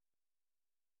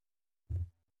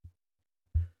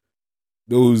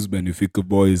Those Benfica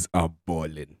boys are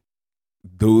balling.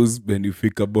 Those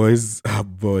Benfica boys are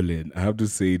balling. I have to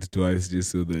say it twice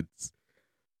just so that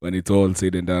when it's all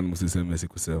said and done, Moses Messi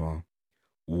kusema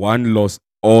one loss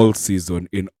all season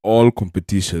in all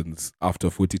competitions after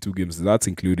 42 games. That's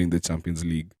including the Champions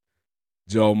League.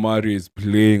 João Mario is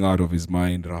playing out of his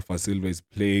mind. Rafa Silva is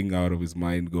playing out of his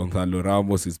mind. Gonzalo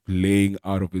Ramos is playing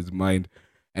out of his mind.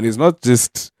 And it's not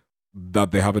just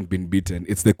that they haven't been beaten,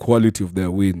 it's the quality of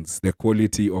their wins, the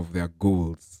quality of their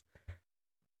goals.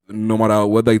 No matter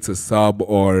whether it's a sub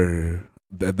or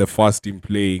the first team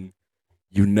playing,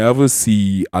 you never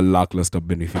see a lackluster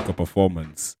Benfica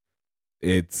performance.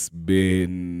 It's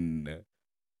been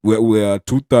we're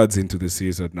two-thirds into the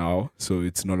season now, so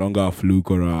it's no longer a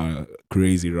fluke or a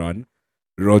crazy run.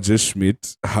 Roger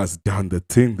Schmidt has done the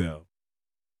thing there.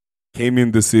 Came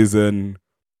in the season,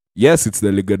 yes, it's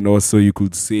the Liga North, so you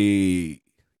could say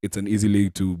it's an easy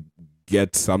league to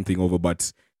get something over,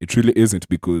 but it really isn't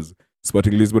because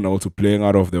Sporting Lisbon are also playing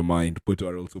out of their mind. Porto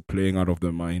are also playing out of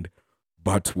their mind.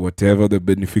 But whatever the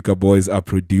Benfica boys are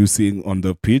producing on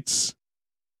the pitch,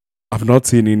 I've not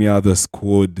seen any other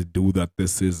squad do that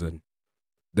this season.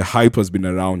 The hype has been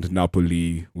around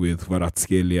Napoli with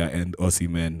Kvaratskhelia and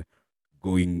Osimhen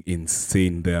going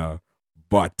insane there.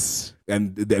 But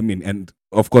and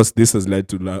of course, this has led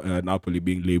to Napoli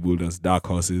being labeled as dark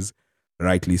horses,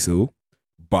 rightly so.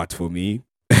 But for me,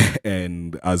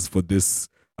 and as for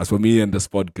me and this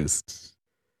podcast,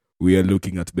 we are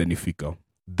looking at Benfica.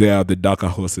 They are the darker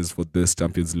horses for this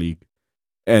Champions League,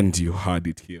 and you had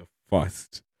it here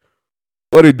first.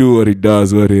 What it do, what it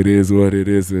does, what it is, what it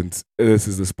isn't. This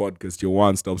is this podcast, your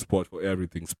one-stop spot for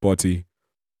everything sporty,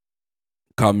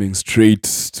 coming straight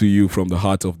to you from the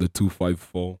heart of the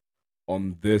 254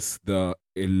 on this, the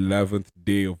 11th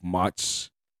day of March.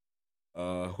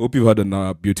 Hope you've had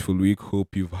a beautiful week.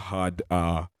 Hope you've had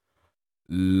a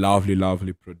lovely,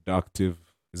 lovely, productive.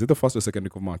 Is it the first or second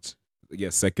week of March?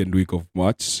 Yes, second week of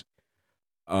March.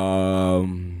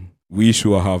 We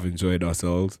sure have enjoyed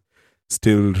ourselves.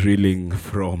 Still reeling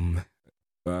from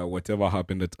whatever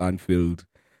happened at Anfield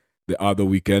the other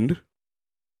weekend.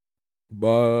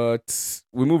 But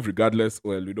we move regardless.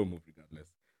 Well, we don't move regardless.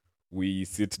 We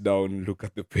sit down, look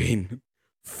at the pain,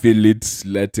 feel it,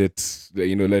 let it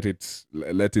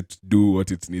do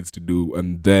what it needs to do,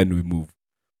 and then we move.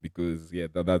 Because yeah,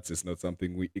 that's just not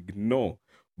something we ignore.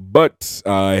 But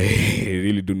I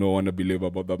really do not want to believe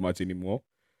about that much anymore,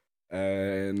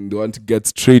 and want to get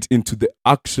straight into the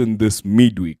action this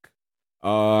midweek.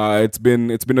 It's been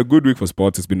a good week for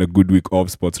sports. It's been a good week of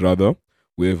sports rather.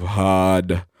 We've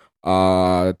had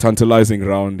tantalizing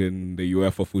round in the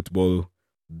UEFA football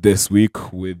this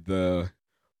week with the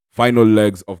final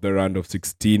legs of the round of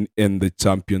 16 in the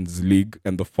Champions League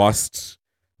and the first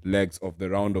legs of the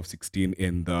round of 16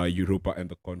 in the Europa and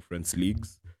the Conference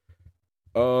Leagues.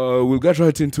 We'll get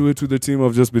right into it with the team.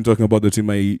 I've just been talking about the team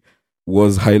I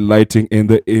was highlighting in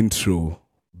the intro,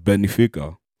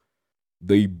 Benfica.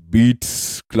 They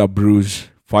beat Club Brugge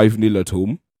 5-0 at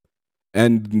home.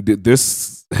 And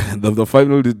this, the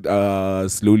 5-0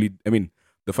 did slowly, I mean,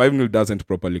 the 5-0 doesn't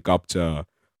properly capture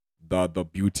the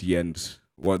beauty and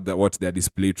what their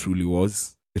display truly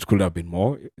was. It could have been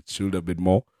more. It should have been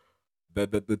more.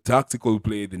 The tactical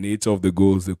play, the nature of the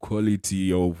goals, the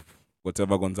quality of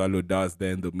whatever Gonzalo does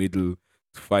there in the middle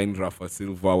to find Rafa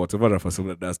Silva, whatever Rafa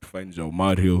Silva does to find João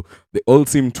Mario, they all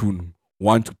seem to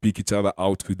want to pick each other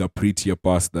out with a prettier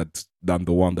pass than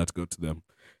the one that got to them.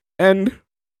 And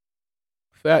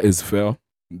fair is fair.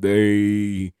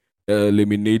 They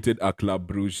eliminated a Club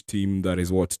Brugge team that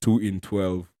is what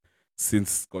 2-12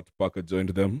 since Scott Parker joined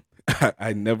them.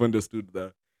 I never understood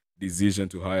the decision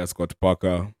to hire Scott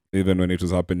Parker even when it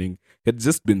was happening. He had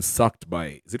just been sacked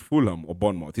by, is it Fulham or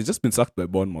Bournemouth? He's just been sacked by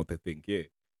Bournemouth, I think. Yeah.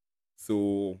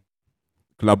 So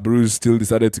Club Brugge still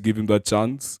decided to give him that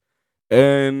chance.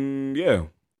 And yeah,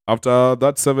 after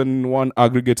that 7-1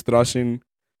 aggregate thrashing,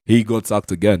 he got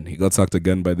sacked again. He got sacked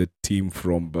again by the team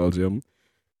from Belgium.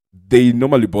 They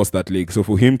normally boss that league. So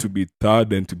for him to be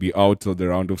third and to be out of the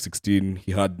round of 16,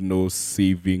 he had no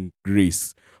saving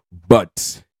grace.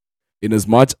 But in as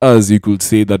much as you could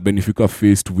say that Benfica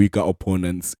faced weaker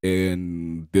opponents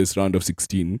in this round of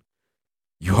 16,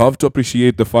 you have to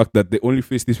appreciate the fact that they only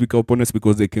faced these weaker opponents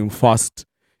because they came first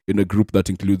in a group that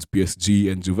includes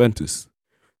PSG and Juventus.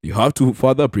 You have to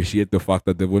further appreciate the fact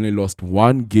that they've only lost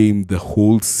one game the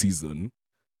whole season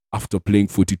after playing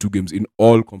 42 games in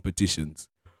all competitions.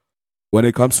 When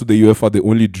it comes to the UEFA, they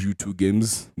only drew two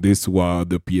games. These were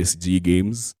the PSG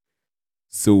games.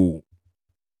 So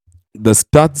the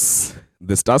stats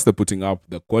they're putting up,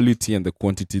 the quality and the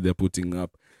quantity they're putting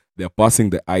up, they're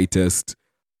passing the eye test.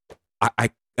 I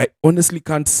honestly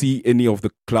can't see any of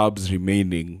the clubs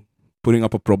remaining putting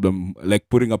up a problem, like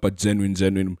putting up a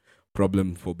genuine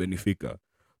problem for Benfica.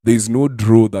 There is no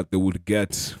draw that they would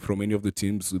get from any of the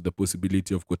teams with the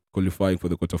possibility of qualifying for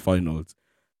the quarterfinals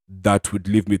that would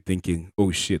leave me thinking,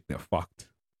 oh shit, they're fucked.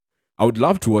 I would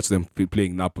love to watch them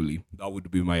playing Napoli. That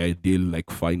would be my ideal like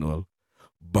final.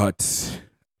 But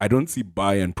I don't see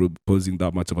Bayern posing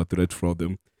that much of a threat for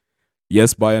them.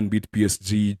 Yes, Bayern beat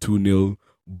PSG 2-0,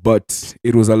 but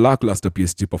it was a lackluster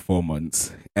PSG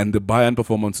performance. And the Bayern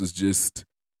performance was just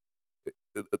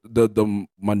the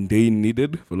mundane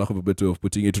needed, for lack of a better way of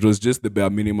putting it. It was just the bare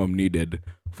minimum needed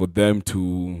for them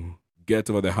to get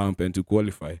over the hump and to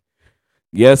qualify.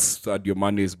 Yes, Sadio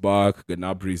Mane is back,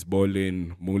 Gnabry is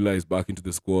balling, Mula is back into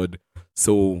the squad.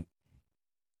 So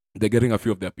they're getting a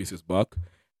few of their pieces back.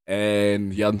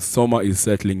 And Jan Sommer is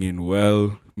settling in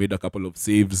well, made a couple of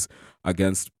saves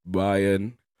against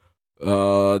Bayern.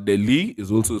 The Lee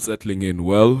is also settling in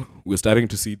well. We're starting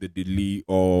to see the Lee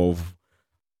of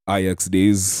Ajax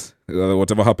days.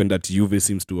 Whatever happened at Juve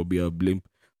seems to be a blimp.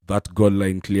 That goal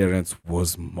line clearance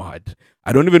was mad.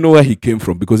 I don't even know where he came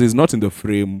from because he's not in the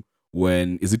frame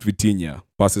when, is it Vitinha,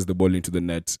 passes the ball into the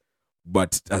net,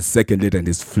 but a second later and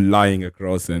he's flying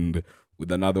across and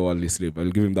with another one slip. I'll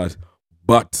give him that.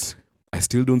 But I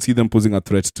still don't see them posing a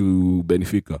threat to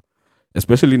Benfica,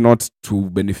 especially not to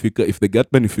Benfica. If they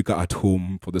get Benfica at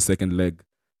home for the second leg,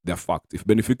 they're fucked. If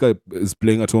Benfica is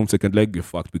playing at home second leg, you're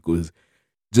fucked because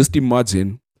just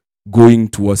imagine going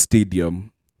to a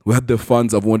stadium where the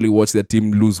fans have only watched their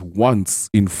team lose once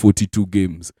in 42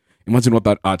 games. Imagine what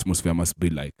that atmosphere must be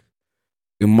like.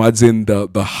 Imagine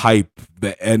the hype,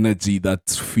 the energy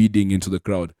that's feeding into the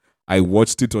crowd. I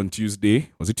watched it on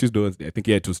Tuesday. Was it Tuesday or Wednesday? I think,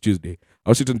 yeah, it was Tuesday.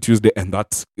 I watched it on Tuesday, and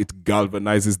it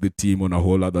galvanizes the team on a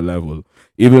whole other level.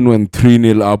 Even when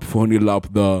 3-0 up, 4-0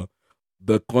 up,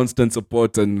 the constant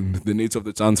support and the nature of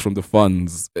the chance from the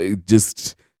fans, it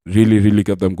just really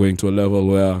kept them going to a level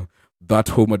where that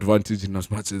home advantage, in as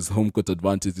much as home court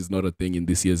advantage is not a thing in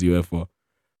this year's UEFA,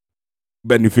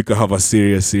 Benfica have a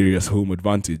serious home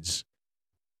advantage.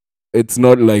 It's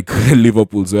not like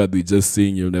Liverpool's where they just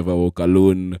sing "You'll Never Walk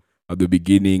Alone" at the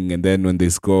beginning and then when they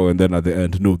score and then at the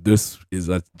end. No, this is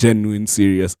a genuine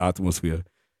serious atmosphere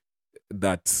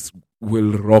that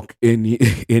will rock any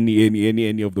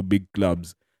of the big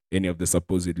clubs, any of the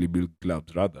supposedly big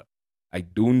clubs rather. I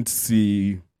don't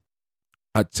see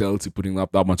at Chelsea putting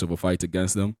up that much of a fight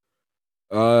against them.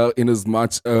 In as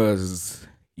much as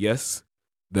yes,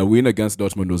 the win against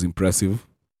Dortmund was impressive,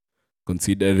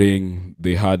 considering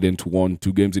they hadn't won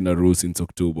 2 games in a row since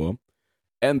October,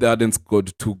 and they hadn't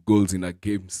scored 2 goals in a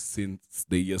game since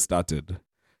the year started.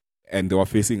 And they were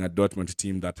facing a Dortmund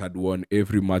team that had won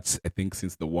every match, I think,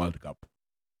 since the World Cup.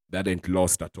 They hadn't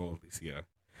lost at all this year.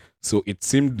 So it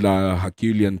seemed a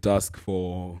Herculean task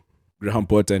for Graham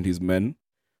Potter and his men,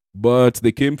 but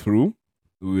they came through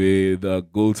with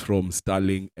goals from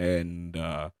Sterling and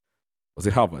was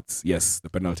it Havertz? Yes, the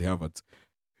penalty Havertz.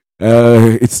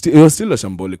 It was still a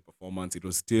shambolic performance. It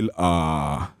was still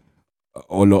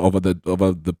all over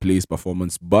the place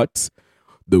performance, but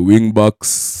the wing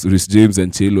backs, Rhys James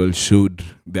and Chilwell, showed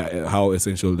how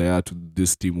essential they are to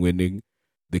this team winning.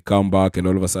 They come back and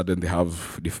all of a sudden they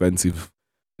have defensive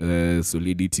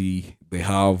solidity. They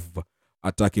have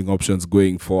attacking options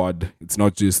going forward. It's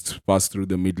not just pass through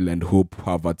the middle and hope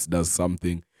Havertz does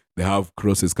something. They have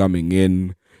crosses coming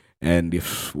in. And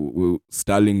if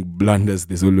Sterling blunders,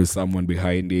 there's always someone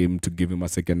behind him to give him a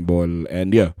second ball.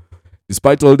 And yeah,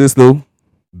 despite all this though,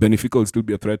 Benfica would still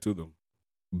be a threat to them.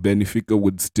 Benfica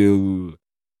would still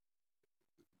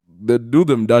do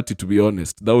them dirty, to be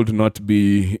honest. That would not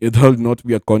be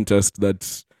a contest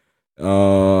that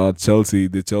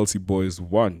the Chelsea boys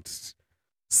want.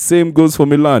 Same goes for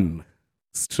Milan.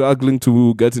 Struggling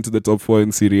to get into the top 4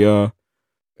 in Serie A.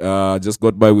 Just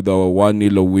got by with our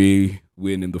 1-0 away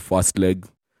win in the first leg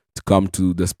to come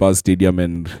to the Spurs Stadium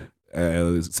and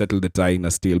settle the tie in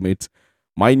a stalemate.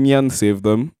 Maignan saved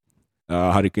them.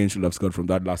 Harry Kane should have scored from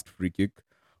that last free kick.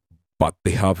 But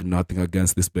they have nothing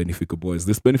against this Benfica boys.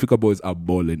 These Benfica boys are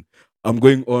balling. I'm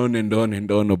going on and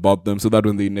on about them so that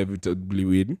when they inevitably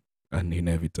win, and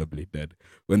inevitably dead,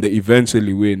 when they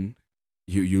eventually win,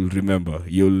 you'll remember.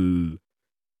 It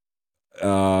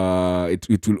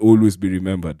will always be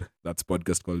remembered. That's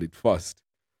podcast called it first.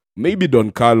 Maybe Don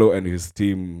Carlo and his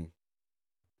team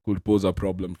could pose a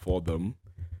problem for them,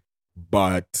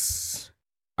 but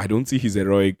I don't see his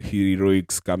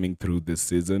heroics coming through this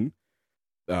season.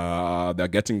 They're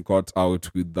getting caught out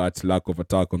with that lack of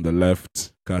attack on the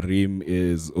left. Karim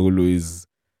is always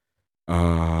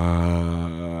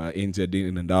injured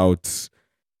in and out,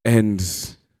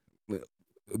 and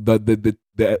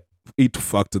the it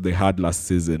factor they had last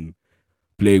season,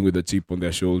 playing with a chip on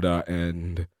their shoulder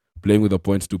and playing with a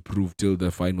point to prove till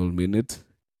the final minute.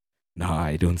 Nah,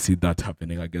 I don't see that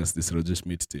happening against this Roger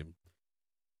Schmidt team.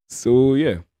 So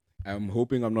yeah, I'm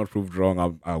hoping I'm not proved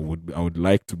wrong. I would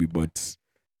like to be, but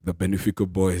the Benfica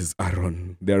boys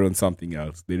they're on something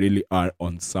else. They really are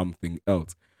on something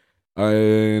else.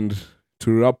 And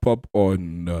to wrap up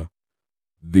on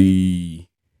the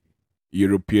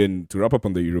European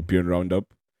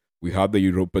roundup, we had the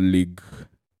Europa League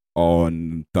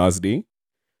on Thursday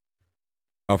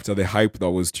after the hype that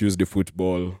was Tuesday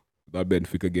football, that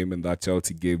Benfica game and that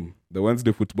Chelsea game. The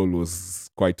Wednesday football was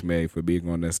quite meh, if we're being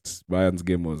honest. Bayern's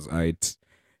game was right.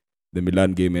 The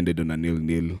Milan game ended on a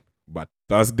 0-0. But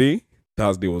Thursday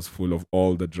was full of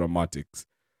all the dramatics.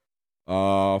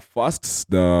 First,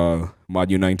 the Man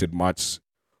United match.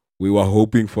 We were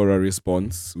hoping for a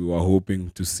response. We were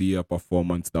hoping to see a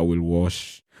performance that will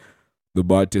wash the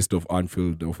bad taste of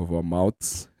Anfield off of our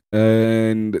mouths.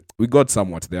 And we got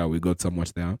somewhat there.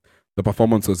 The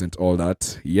performance wasn't all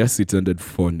that. Yes, it ended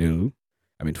 4-0.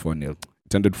 4-0.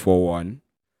 It ended 4-1.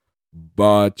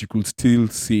 But you could still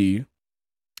see,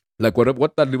 like,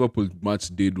 what that Liverpool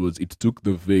match did was it took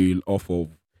the veil off of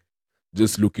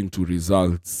just looking to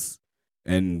results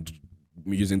and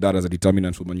using that as a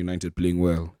determinant for Man United playing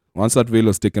well. Once that veil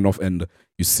was taken off and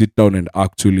you sit down and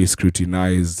actually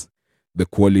scrutinize the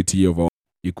quality of our,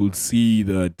 you could see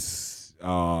that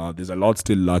there's a lot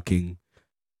still lacking,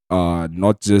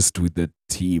 not just with the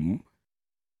team.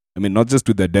 Not just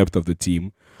with the depth of the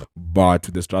team, but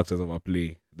with the structures of our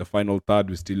play. The final third,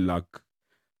 we still lack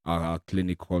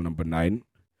clinical number 9.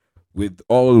 With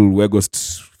all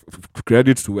Weghorst,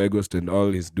 credit to Weghorst and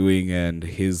all he's doing, and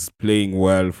he's playing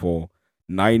well for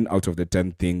 9 out of the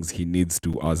 10 things he needs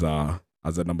to as a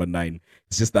number 9.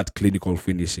 It's just that clinical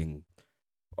finishing.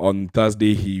 On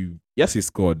Thursday, he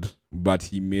scored, but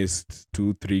he missed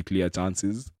 2-3 clear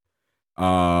chances.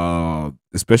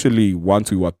 Especially once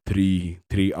we were 3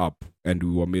 up and we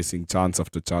were missing chance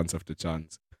after chance after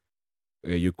chance.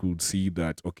 You could see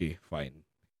that, okay, fine.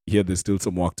 Here there's still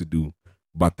some work to do,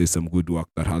 but there's some good work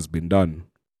that has been done.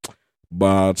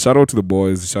 But shout out to the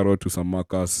boys, shout out to Sam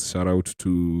Marcus, shout out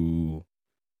to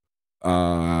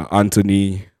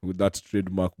Anthony with that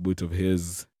trademark boot of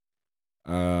his.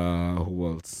 Who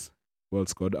else? Who else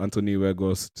scored? Anthony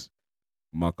Weghorst,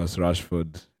 Marcus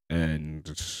Rashford,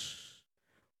 and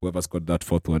whoever scored that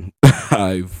fourth one.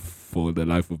 I, for the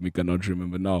life of me, cannot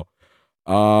remember now.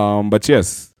 But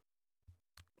yes,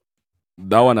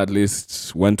 that one at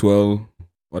least went well.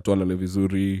 Watwala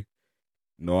Levizuri,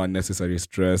 no unnecessary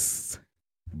stress.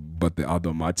 But the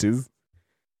other matches,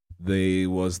 there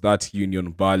was that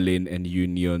Union Berlin and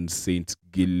Union Saint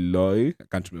Gilloy. I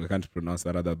can't pronounce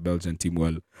that other Belgian team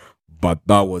well, but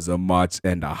that was a match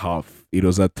and a half. It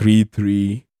was a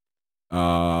 3-3.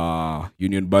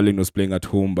 Union Berlin was playing at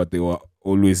home, but they were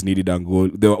always needed a goal.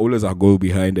 They were always a goal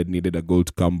behind and needed a goal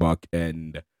to come back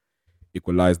and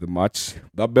equalize the match.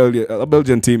 That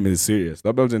Belgian team is serious.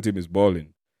 That Belgian team is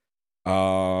balling.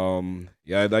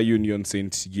 That Union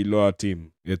Saint Gilloy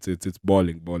team, it's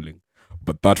balling.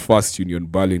 But that first Union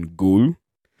Berlin goal,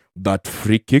 that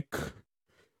free kick,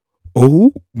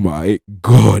 oh my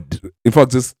God. In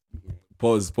fact, just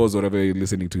pause whatever you're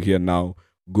listening to here now.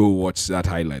 Go watch that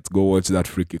highlights. Go watch that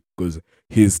free kick, because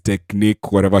his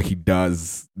technique, whatever he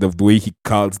does, the way he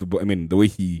curls the ball, the way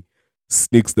he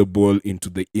sneaks the ball into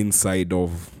the inside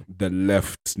of the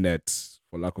left net,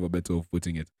 for lack of a better way of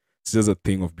putting it. It's just a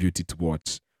thing of beauty to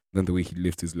watch. Then the way he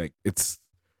lifts his leg, it's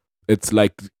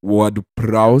like Ward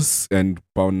Prowse and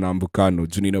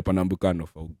Junino Pernambucano,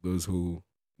 for those who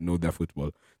know their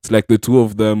football. It's like the two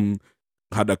of them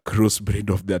had a crossbreed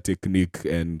of their technique,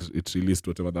 and it released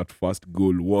whatever that first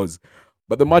goal was.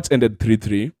 But the match ended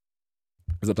 3-3.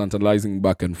 It's a tantalizing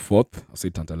back and forth. I'll say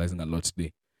tantalizing a lot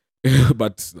today,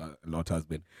 but a lot has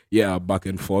been. Yeah, back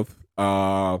and forth.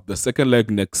 The second leg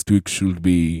next week should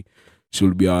be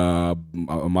a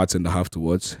match and a half to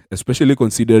watch, especially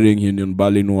considering Union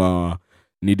Berlin were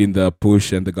needing the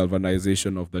push and the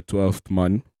galvanization of the 12th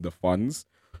man, the fans.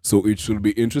 So it should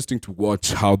be interesting to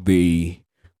watch how they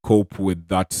cope with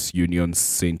that Union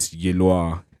Saint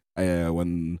Gilloy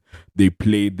when they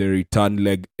played the return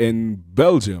leg in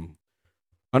Belgium.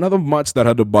 Another match that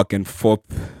had a back and forth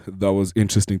that was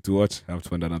interesting to watch. I have to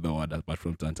find another word apart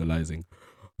from tantalizing.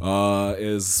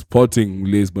 Is Sporting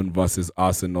Lisbon versus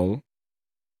Arsenal.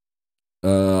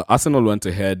 Arsenal went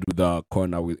ahead with the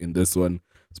corner in this one.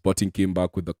 Sporting came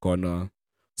back with the corner.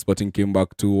 Sporting came back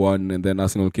 2-1, and then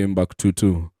Arsenal came back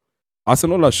 2-2.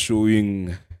 Arsenal are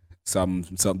showing some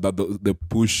that the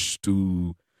push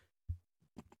to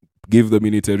give the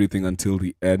minute everything until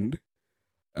the end.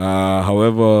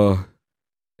 However,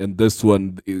 in this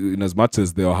one, in as much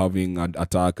as they are having an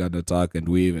attack and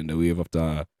wave and a wave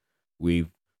after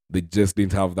wave, they just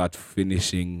didn't have that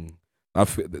finishing.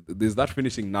 There's that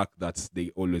finishing knack that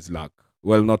they always lack.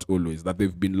 Well, not always, that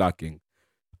they've been lacking.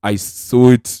 I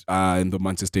saw it in the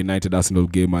Manchester United Arsenal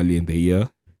game early in the year.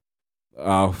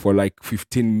 For like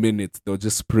 15 minutes, they were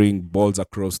just spraying balls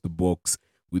across the box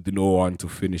with no one to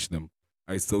finish them.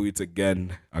 I saw it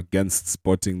again against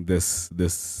Sporting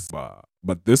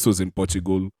but this was in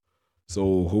Portugal.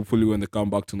 So hopefully, when they come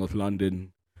back to North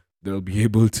London, they'll be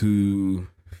able to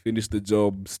finish the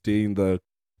job, stay in the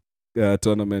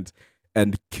tournament,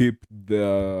 and keep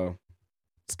the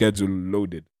schedule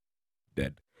loaded.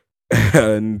 Dead.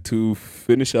 And to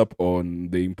finish up on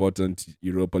the important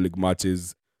Europa League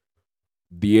matches,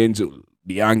 the Angel,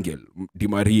 Di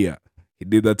Maria, he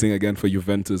did that thing again for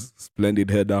Juventus. Splendid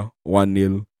header,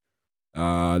 1-0.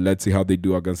 Let's see how they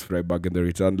do against Freiburg in the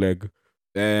return leg.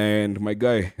 And my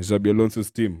guy, Xabi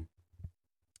Alonso's team,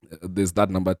 there's that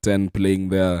number 10 playing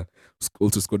there,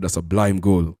 also scored a sublime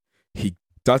goal. He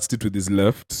touched it with his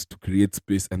left to create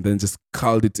space and then just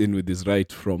curled it in with his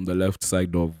right from the left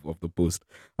side of the post.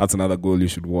 That's another goal you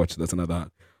should watch. That's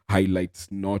another highlight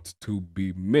not to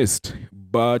be missed.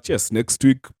 But yes, next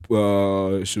week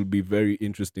should be very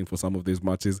interesting for some of these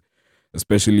matches,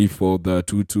 especially for the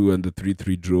 2-2 and the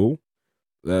 3-3 draw.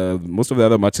 Most of the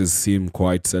other matches seem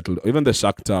quite settled. Even the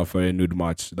Shakhtar Feyenoord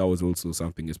match, that was also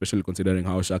something, especially considering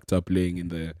how Shakhtar playing in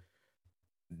the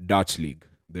Dutch league.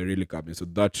 They're really coming. So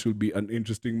that should be an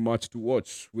interesting match to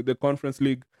watch. With the Conference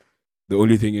League, the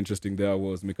only thing interesting there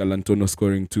was Mikel Antonio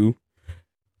scoring 2.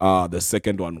 The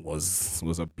second one was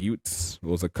a beaut. It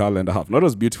was a curl and a half. Not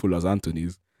as beautiful as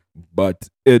Anthony's, but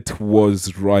it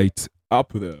was right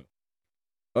up there.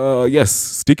 Yes,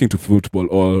 sticking to football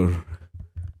or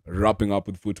wrapping up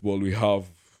with football, we have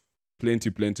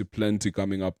plenty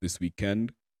coming up this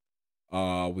weekend.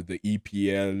 With the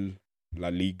EPL, La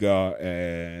Liga,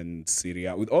 and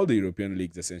Syria, with all the European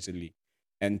leagues essentially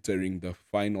entering the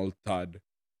final third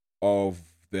of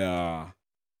their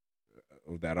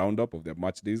roundup of their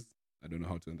match days. I don't know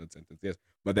how to end that sentence. Yes,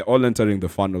 but they're all entering the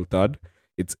final third.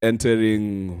 It's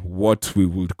entering what we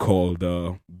would call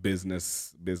the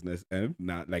business end.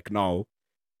 Now, now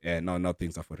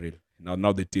things are for real.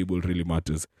 Now the table really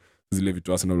matters. Zile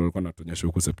vitu Arsenal walikuwa wanatuonyesha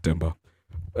huko September.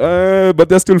 But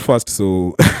they're still fast,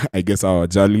 so I guess our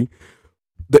jolly.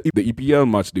 The EPL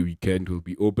match the weekend will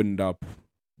be opened up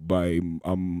by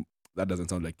that doesn't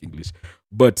sound like English,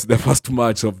 but the first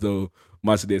match of the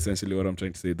match day, essentially what I'm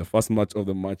trying to say, the first match of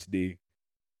the match day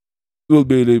will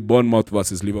be Bournemouth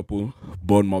versus Liverpool.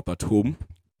 Bournemouth at home.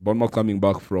 Bournemouth coming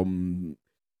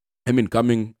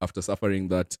after suffering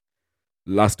that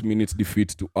last minute defeat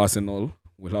to Arsenal.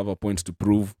 Will have a point to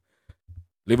prove.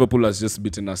 Liverpool has just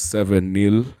beaten us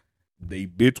 7-0. They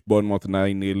beat Bournemouth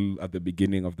 9-0 at the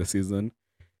beginning of the season.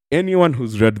 Anyone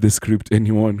who's read the script,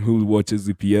 anyone who watches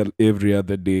EPL every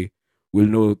other day will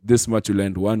know this match will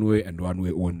end one way and one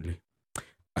way only.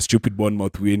 A stupid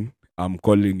Bournemouth win. I'm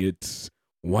calling it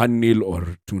 1-0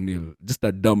 or 2-0. Just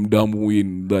a dumb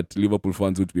win that Liverpool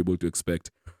fans would be able to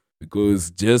expect.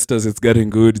 Because just as it's getting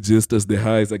good, just as the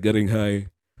highs are getting high,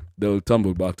 they'll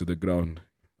tumble back to the ground.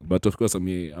 But of course, I'm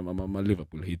a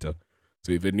Liverpool hater.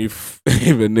 So even if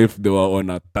they were on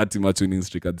a 30-match winning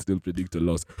streak, I'd still predict a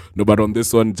loss. No, but on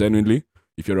this one, genuinely,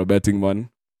 if you're a betting man,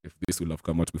 if this will have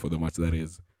come out before the match, that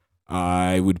is,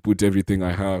 I would put everything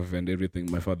I have and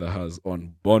everything my father has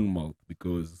on Bournemouth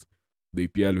because the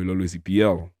EPL will always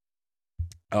EPL.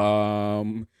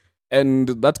 And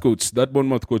that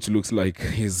Bournemouth coach looks like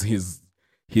he's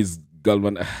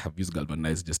I've used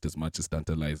galvanized just as much as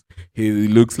tantalized. He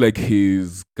looks like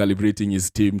he's calibrating his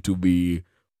team to be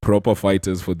proper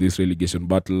fighters for this relegation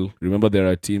battle. Remember, there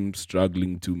are teams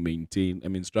struggling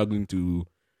to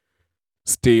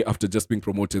stay after just being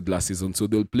promoted last season. So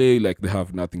they'll play like they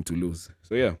have nothing to lose.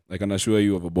 So yeah, I can assure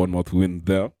you of a Bournemouth win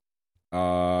there.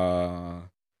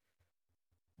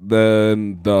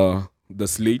 Then the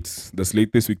slate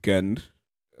this weekend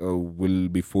will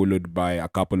be followed by a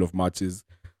couple of matches.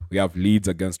 We have Leeds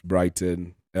against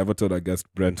Brighton, Everton against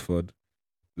Brentford,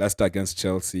 Leicester against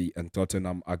Chelsea, and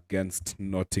Tottenham against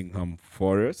Nottingham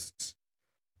Forest.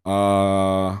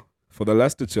 For the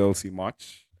Leicester-Chelsea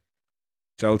match,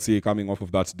 Chelsea coming off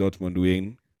of that Dortmund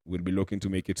win will be looking to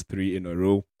make it 3 in a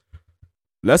row.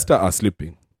 Leicester are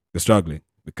slipping. They're struggling.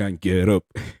 They can't get up.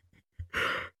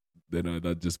 Then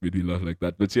that just made me laugh like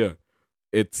that. But yeah,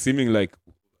 it's seeming like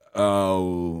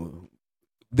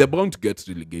they're bound to get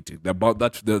relegated. They're about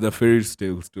that. The fairy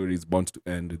tale story is bound to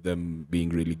end with them being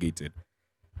relegated.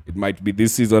 It might be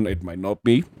this season, it might not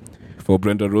be. For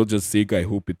Brendan Rodgers' sake, I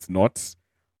hope it's not.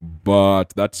 But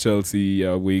that Chelsea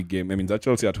away game, I mean, that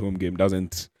Chelsea at home game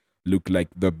doesn't look like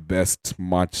the best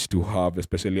match to have,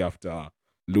 especially after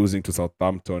losing to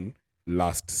Southampton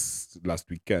last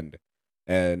weekend.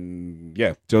 And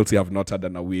yeah, Chelsea have not had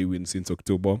an away win since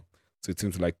October, so it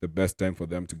seems like the best time for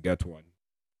them to get one.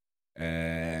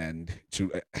 And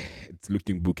it's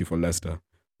looking booky for Leicester,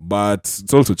 but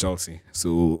it's also Chelsea,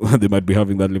 so they might be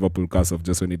having that Liverpool curse of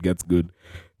just when it gets good,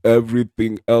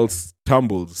 everything else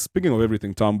tumbles. Speaking of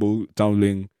everything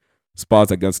tumbling,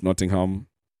 Spurs against Nottingham.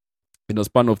 In a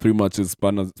span of 3 matches,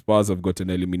 Spurs have gotten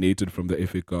eliminated from the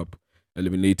FA Cup,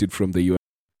 eliminated from the US.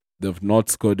 They've not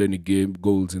scored any game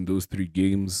goals in those 3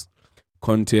 games.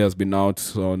 Conte has been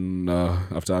out on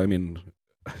after I mean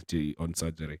on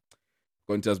surgery.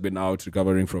 Conte has been out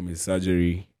recovering from his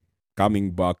surgery,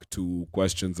 coming back to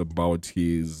questions about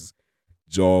his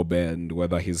job and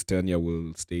whether his tenure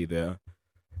will stay there.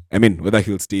 I mean, whether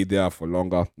he'll stay there for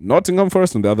longer. Nottingham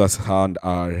Forest, on the other hand,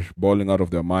 are balling out of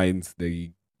their minds.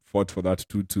 They fought for that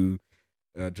 2-2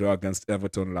 draw against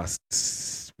Everton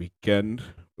last weekend.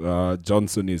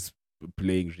 Johnson is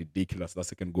playing ridiculous. That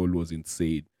second goal was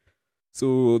insane.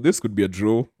 So this could be a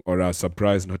draw or a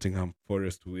surprise Nottingham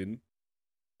Forest win.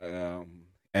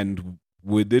 And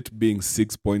with it being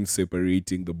 6 points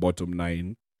separating the bottom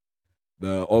 9,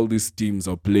 all these teams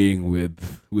are playing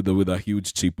with a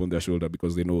huge chip on their shoulder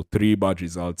because they know 3 bad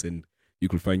results and you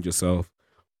could find yourself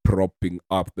propping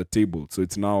up the table. So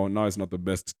it's now it's not the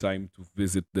best time to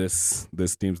visit this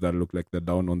teams that look like they're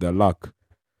down on their luck.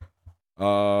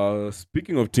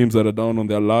 Speaking of teams that are down on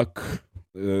their luck,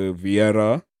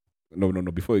 Vieira. No.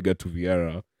 Before we get to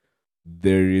Vieira,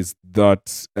 there is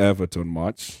that Everton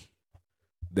match.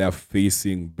 They're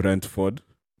facing Brentford.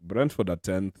 Brentford are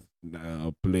 10th,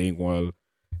 playing well.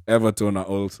 Everton are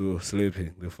also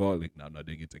sleeping. They're falling. No, I'm not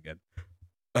doing it again.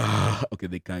 Okay,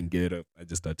 they can't get up. I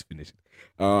just had to finish it.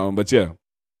 But yeah,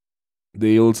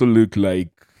 they also look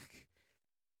like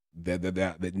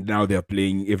now they're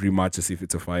playing every match as if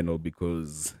it's a final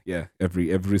because yeah,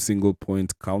 every single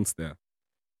point counts there.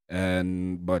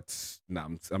 And but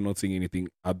no, I'm not seeing anything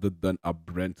other than a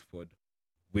Brentford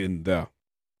win there.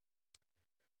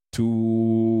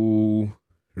 To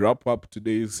wrap up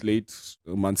today's slate,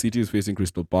 Man City is facing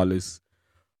Crystal Palace.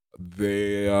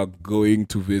 They are going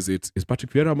to visit. Is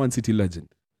Patrick Vieira a Man City legend?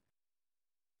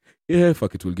 Yeah,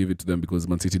 fuck it, we'll give it to them because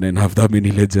Man City don't have that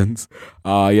many legends.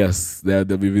 Yes, they'll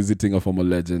be visiting a former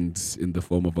legend in the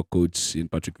form of a coach in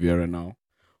Patrick Vieira now,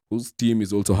 whose team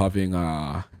is also having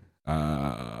a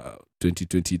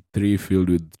 2023 filled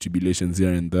with tribulations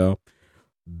here and there.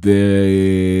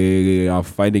 They are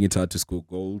finding it hard to score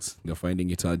goals. They're finding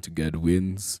it hard to get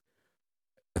wins.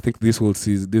 I think this whole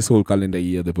season, this whole calendar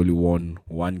year, they've only won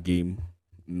 1 game.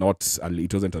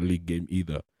 It wasn't a league game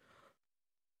either.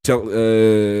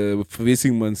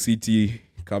 Facing Man City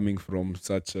coming from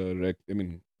such a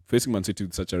facing Man City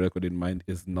with such a record in mind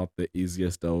is not the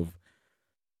easiest of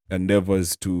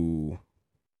endeavors to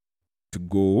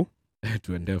go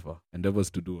to endeavors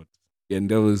to do it,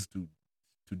 endeavors to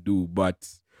do. But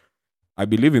I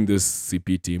believe in this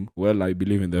CP team. Well, I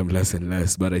believe in them less and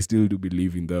less, but I still do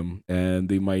believe in them, and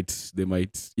they might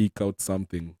eke out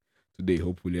something today.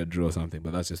 Hopefully, a draw or something.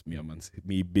 But that's just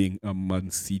me being a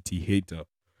Man City hater.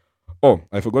 Oh,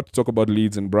 I forgot to talk about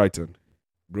Leeds and Brighton.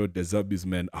 Bro, the Zerbi's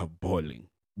men are balling.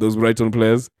 Those Brighton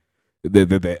players, the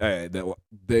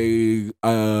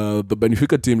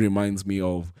Benfica team reminds me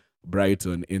of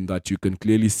Brighton in that you can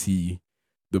clearly see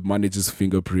the manager's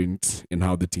fingerprint in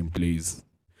how the team plays.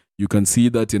 You can see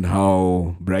that in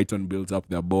how Brighton builds up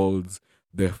their balls,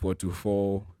 their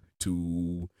 4-4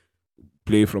 to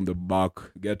play from the back,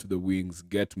 get to the wings,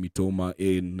 get Mitoma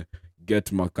in, get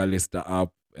McAllister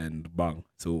up, and bang.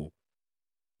 So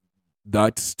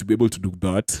that to be able to do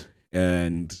that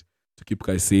and to keep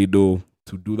Caicedo,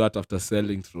 to do that after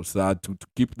selling Trossard, to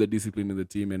keep the discipline in the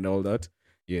team and all that.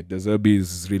 Yeah, De Zerbi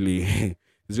is really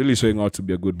is really showing out to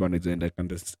be a good manager,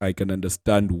 and I can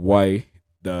understand why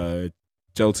the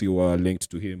Chelsea were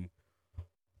linked to him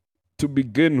to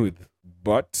begin with.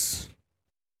 But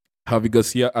Javi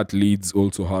Garcia at Leeds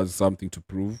also has something to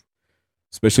prove,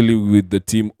 especially with the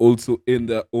team also in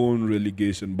their own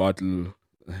relegation battle.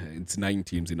 It's 9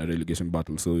 teams in a relegation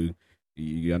battle, so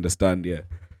you understand, yeah.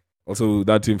 Also,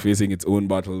 that team facing its own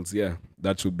battles, yeah.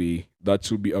 That should be a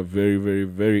very, very,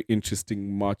 very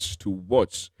interesting match to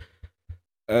watch.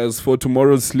 As for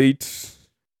tomorrow's slate,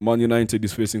 Man United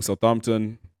is facing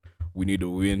Southampton. We need a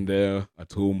win there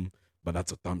at home, but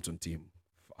that's a Southampton team.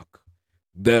 Fuck.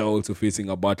 They're also facing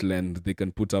a battle and they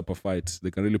can put up a fight.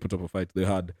 They can really put up a fight. They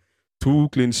had 2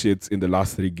 clean sheets in the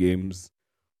last 3 games.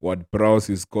 Ward Prowse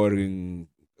is scoring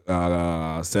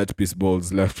set piece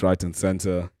balls left, right, and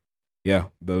center. Yeah,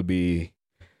 there'll be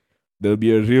a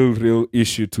real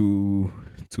issue to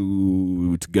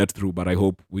get through. But I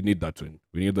hope we need that win.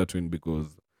 We need that win because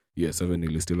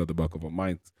 7-0 is still at the back of our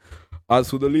minds. As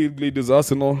for the league leaders,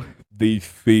 Arsenal, they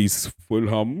face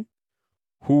Fulham,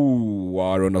 who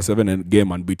are on a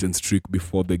 7-game unbeaten streak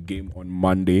before the game on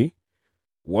Monday.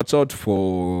 Watch out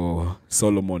for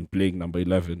Solomon playing number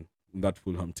 11 in that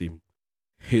Fulham team.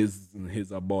 He's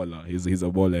a baller. He's a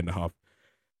baller and a half.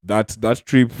 That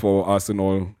trip for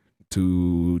Arsenal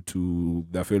to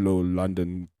their fellow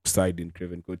London side in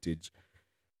Craven Cottage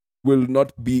will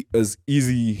not be as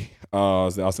easy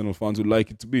as the Arsenal fans would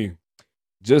like it to be.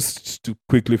 Just to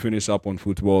quickly finish up on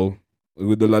football,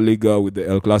 with the La Liga, with the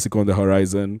El Clasico on the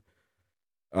horizon,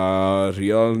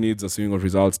 Real needs a swing of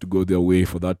results to go their way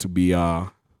for that to be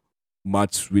a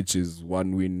match which is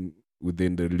one win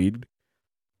within the lead.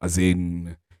 As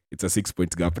in, it's a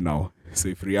 6-point gap now. So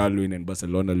if Real win and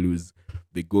Barcelona lose,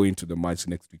 they go into the match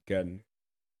next weekend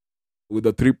with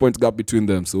a 3-point gap between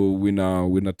them. So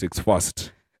winner takes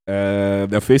first.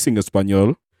 They're facing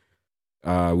Espanyol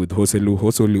with Joselu.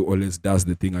 Joselu always does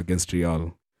the thing against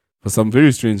Real for some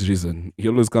very strange reason. He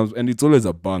always comes, and it's always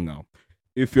a banger.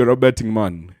 If you're a betting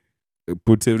man,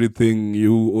 put everything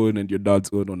you own and your dad's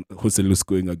own on Joselu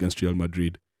scoring against Real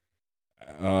Madrid.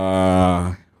 Who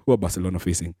are Barcelona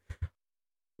facing?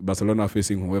 Barcelona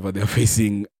facing whoever they're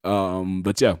facing.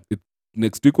 But yeah,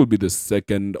 next week will be the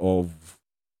second of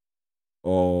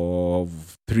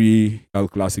 3 El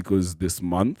Clasicos this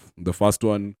month. The first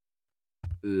one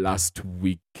last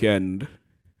weekend.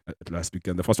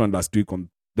 The first one last week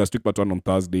part one on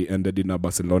Thursday ended in a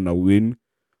Barcelona win.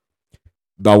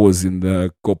 That was in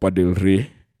the Copa del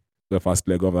Rey, the first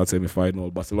leg of that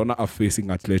semi-final. Barcelona are facing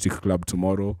Athletic Club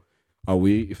tomorrow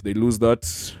away. If they lose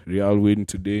that, Real win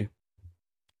today.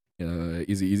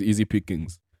 Easy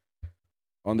pickings.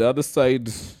 On the other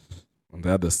side,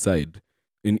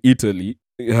 in Italy,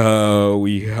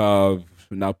 we have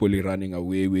Napoli running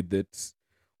away with it.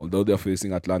 Although they're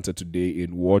facing Atalanta today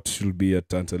in what should be a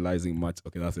tantalizing match.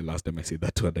 Okay, that's the last time I say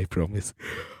that word, I promise.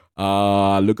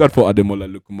 Look out for Ademola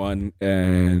Lookman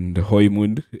and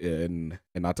Hoymund in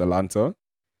Atalanta.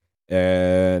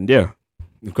 And yeah,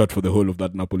 look out for the whole of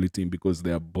that Napoli team because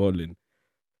they are balling.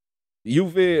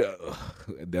 Juve,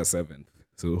 they're 7th,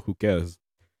 so who cares?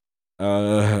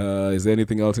 Is there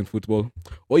anything else in football?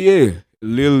 Oh yeah,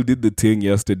 Lille did the thing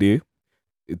yesterday.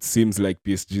 It seems like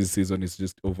PSG's season is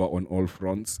just over on all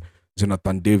fronts.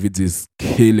 Jonathan Davids is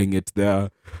killing it there.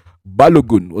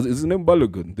 Balogun, was his name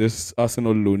Balogun? This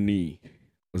Arsenal loanee.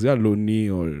 Was it a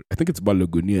loanee or I think it's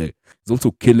Balogun, yeah. He's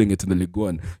also killing it in the Ligue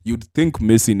 1. You'd think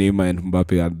Messi, Neymar, and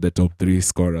Mbappe are the top 3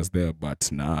 scorers there, but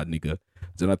nah, nigga.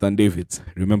 Jonathan Davids,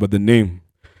 remember the name.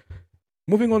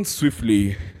 Moving on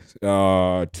swiftly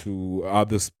to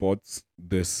other sports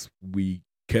this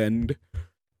weekend.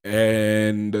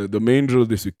 And the main draw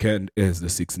this weekend is the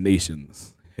Six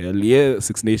Nations. Hell yeah,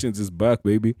 Six Nations is back,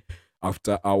 baby.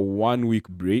 After a 1-week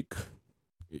break.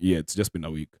 Yeah, it's just been a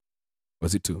week.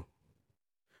 Was it 2?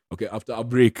 Okay, after a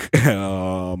break,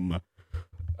 following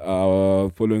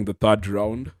the 3rd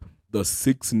round, the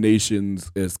Six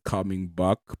Nations is coming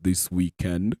back this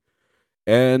weekend.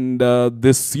 And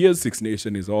this year's Six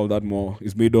Nation is made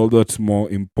all that more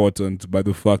important by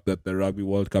the fact that the Rugby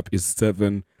World Cup is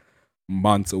 7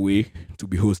 months away to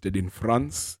be hosted in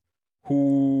France,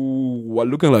 who were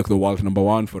looking like the world number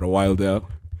 1 for a while there.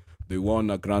 They won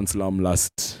a Grand Slam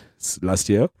last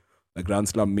year. A Grand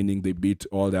Slam meaning they beat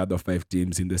all the other 5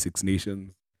 teams in the Six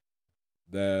Nations.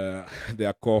 Their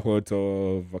cohort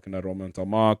of Vakina and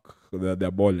Tamak,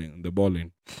 they're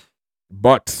balling.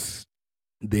 But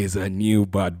there's a new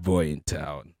bad boy in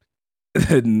town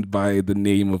by the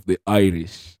name of the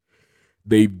Irish.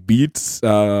 They beat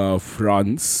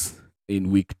France in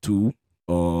week 2,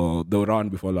 or the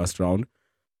round before last round.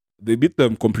 They beat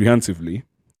them comprehensively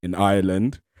in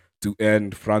Ireland to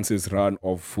end France's run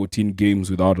of 14 games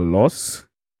without a loss.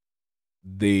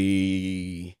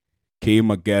 They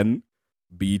came again,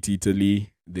 beat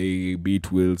Italy, they beat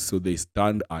Wales, so they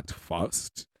stand at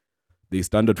first. They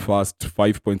stand at first,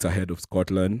 5 points ahead of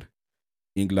Scotland,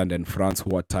 England, and France,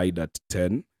 who are tied at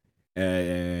 10.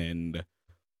 And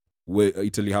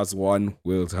Italy has 1,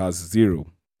 Wales has 0.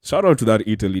 Shout out to that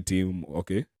Italy team,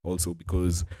 okay, also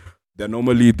because they're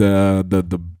normally the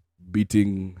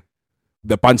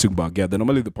punching bag. Yeah, they're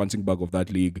normally the punching bag of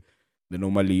that league. They're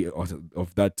normally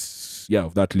of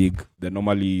that league. They're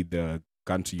normally the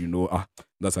country,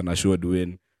 that's an assured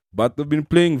win. But they've been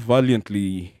playing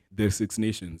valiantly their Six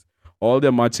Nations. all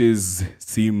their matches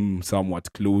seem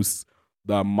somewhat close.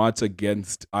 The match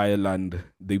against Ireland,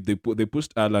 they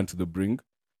pushed Ireland to the brink.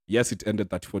 Yes, it ended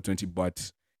 34-20,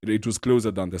 but it was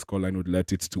closer than the scoreline would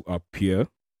let it to appear.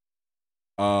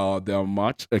 Their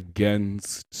match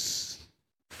against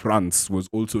France was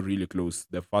also really close.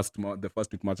 The first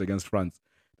week match against France,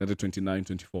 that was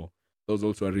 29-24. That was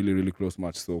also a really, really close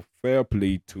match. So fair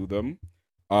play to them.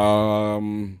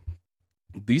 Um,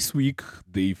 this week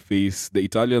the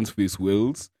Italians face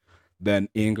Wales, then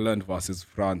England versus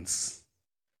France.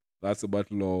 That's a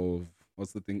battle of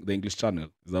what's the thing? The English Channel.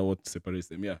 Is that what separates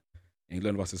them? Yeah.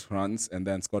 England versus France, and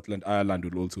then Scotland Ireland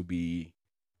will also be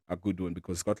a good one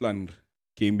because Scotland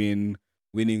came in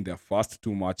winning their first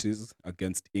two matches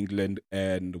against England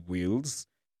and Wales.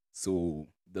 So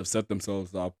they've set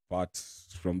themselves apart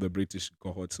from the British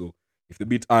cohort. So if they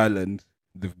beat Ireland,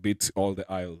 they've beat all the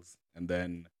Isles. And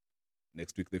then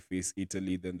next week they face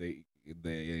Italy. Then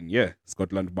and yeah,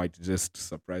 Scotland might just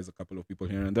surprise a couple of people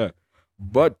here and there.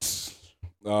 But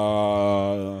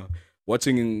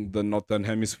watching the Northern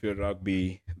Hemisphere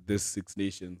rugby, this Six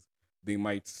Nations, they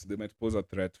might pose a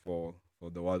threat for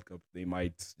the World Cup. They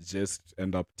might just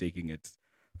end up taking it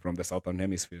from the Southern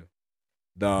Hemisphere.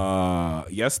 They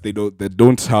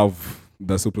don't have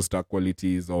the superstar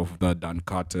qualities of the Dan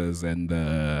Carters and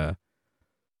the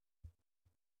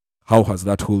how has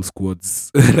that whole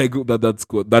squad's like that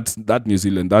squad that New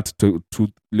Zealand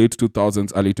late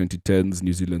 2000s early 2010s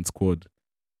New Zealand squad.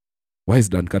 Why is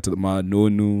Dan Carter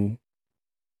Nonu,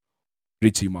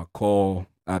 Richie McCaw?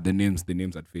 The names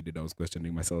had faded. I was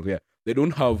questioning myself. Yeah, they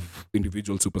don't have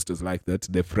individual superstars like that.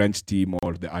 The French team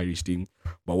or the Irish team,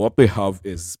 but what they have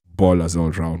is ballers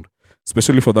all round.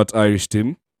 Especially for that Irish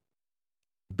team,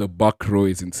 the back row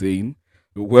is insane.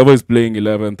 Whoever is playing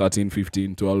 11, 13,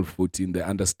 15, 12, 14, they're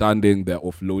understanding their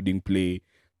offloading play,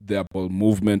 their ball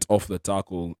movement off the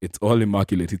tackle. It's all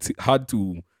immaculate. It's hard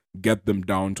to get them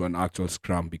down to an actual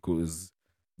scrum because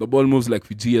the ball moves like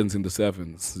Fijians in the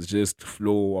sevens. It's just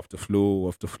flow after flow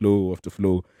after flow after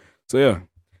flow. So yeah,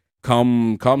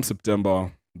 come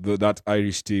September, that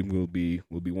Irish team will be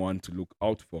one to look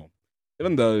out for.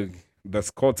 Even the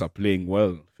Scots are playing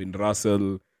well. Finn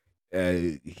Russell, uh,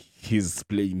 his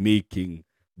playmaking,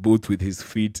 both with his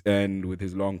feet and with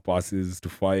his long passes to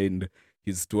find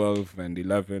his 12 and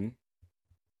 11.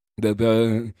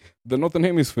 The Northern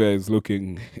Hemisphere is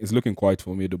looking quite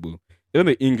formidable. Even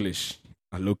the English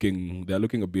they're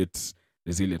looking a bit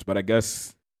resilient, but I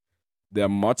guess their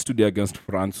match today against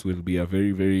France will be a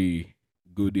very, very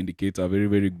good indicator, a very,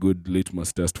 very good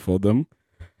litmus test for them.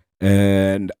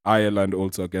 And Ireland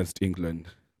also against England.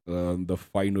 The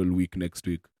final week next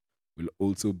week will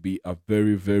also be a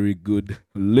very, very good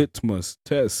litmus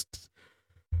test.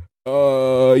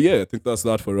 Yeah, I think that's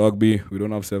that for rugby. We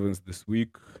don't have sevens this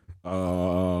week.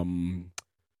 Um,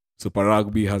 Super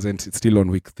Rugby hasn't. It's still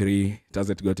on week 3. It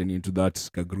hasn't gotten into that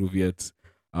groove yet.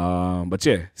 But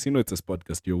yeah, so it's a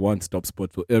podcast. Your one-stop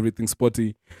spot for everything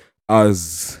sporty.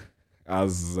 As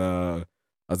as uh,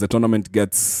 as the tournament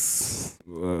gets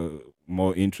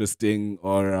more interesting,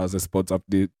 or as the sports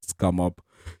updates come up,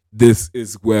 this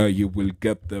is where you will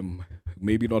get them.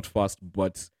 Maybe not fast,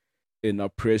 but in a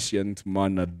prescient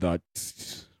manner that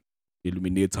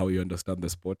illuminates how you understand the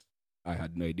sport. I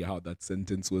had no idea how that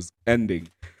sentence was ending.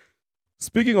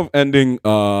 Speaking of ending,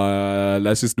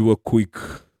 let's just do a quick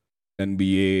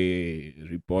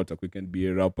NBA report, a quick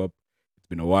NBA wrap up. It's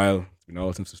been a while. It's been a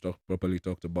while since we properly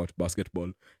talked about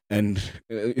basketball, and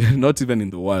not even in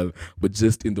the while, but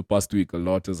just in the past week, a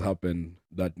lot has happened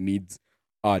that needs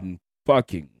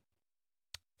unpacking.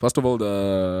 First of all,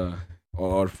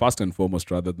 or first and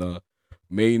foremost, rather, the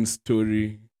main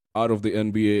story out of the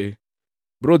NBA.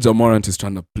 Bro, Jamorant is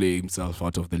trying to play himself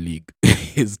out of the league.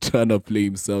 He's trying to play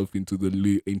himself into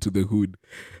the hood,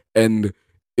 and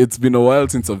it's been a while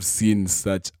since I've seen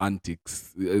such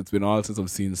antics. It's been a while since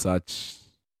I've seen such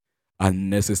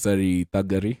unnecessary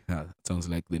thuggery. Sounds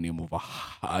like the name of a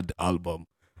hard album,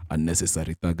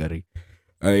 unnecessary thuggery.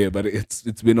 Yeah, but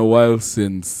it's been a while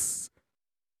since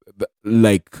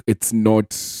like it's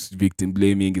not victim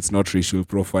blaming, it's not racial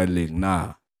profiling.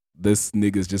 Nah, this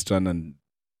nigga's just trying to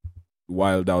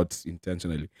wild out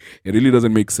intentionally. It really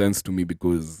doesn't make sense to me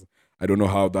because I don't know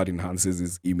how that enhances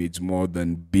his image more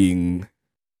than being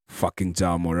fucking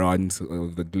Ja Morant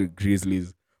of the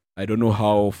Grizzlies. I don't know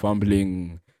how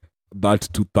fumbling that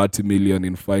to 30 million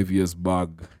in 5 years bag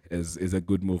is a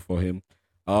good move for him.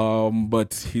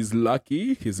 But he's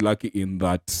lucky. He's lucky in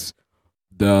that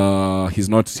he's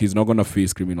not gonna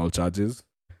face criminal charges.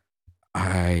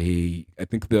 I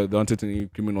think the aren't any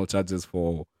criminal charges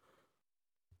for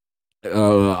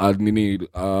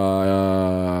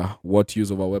What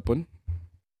use of a weapon?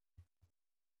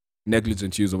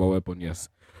 Negligent use of a weapon, yes.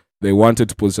 They wanted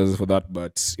to post charges for that,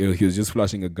 but he was just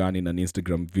flashing a gun in an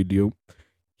Instagram video.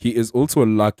 He is also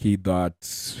lucky that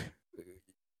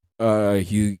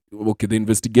the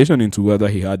investigation into whether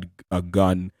he had a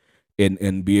gun in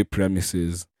NBA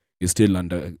premises is still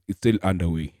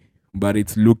underway. But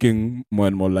it's looking more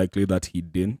and more likely that he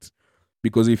didn't.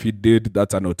 Because if he did,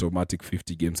 that's an automatic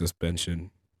 50-game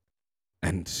suspension.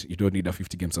 And you don't need a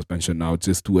 50-game suspension now,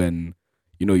 just when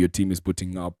your team is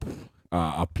putting up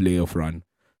a playoff run.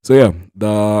 So yeah,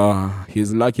 the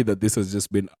he's lucky that this has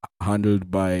just been handled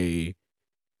by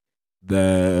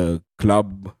the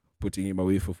club, putting him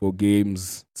away for 4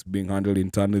 games. It's being handled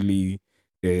internally.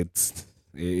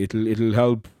 It'll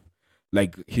help.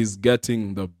 Like, he's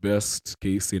getting the best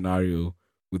case scenario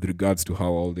with regards to how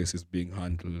all this is being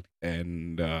handled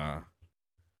and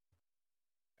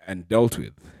dealt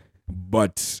with.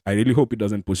 But I really hope it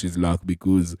doesn't push his luck,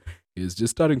 because he's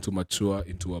just starting to mature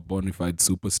into a bona fide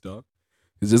superstar.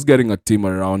 He's just getting a team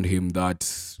around him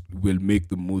that will make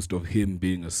the most of him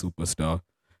being a superstar.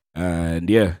 And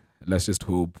yeah, let's just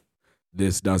hope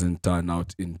this doesn't turn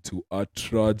out into a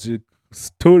tragic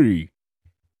story.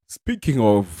 Speaking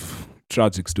of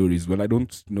tragic stories, well, I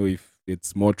don't know if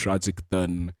it's more tragic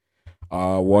than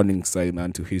a warning sign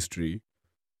unto history.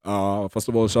 First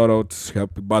of all, shout out,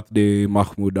 happy birthday,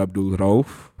 Mahmoud Abdul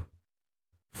Rauf.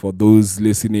 For those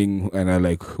listening and are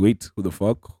like, wait, who the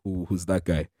fuck? Who's that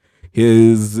guy?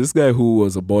 He's this guy who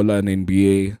was a baller in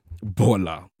NBA.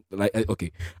 Baller.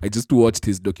 Okay, I just watched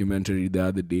his documentary the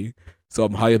other day. So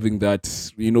I'm having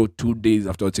that, 2 days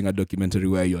after watching a documentary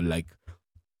where you're like,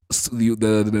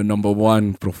 the number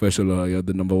one professional, you're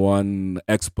the number one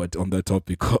expert on the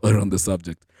topic or on the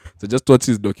subject. So just watch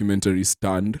his documentary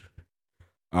Stand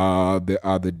the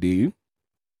other day.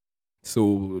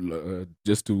 So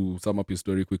just to sum up his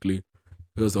story quickly,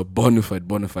 he was a bona fide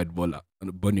baller.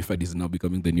 And bona fide is now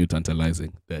becoming the new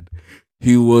tantalizing. That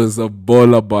he was a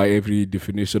baller by every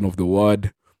definition of the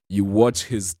word. You watch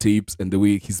his tapes and the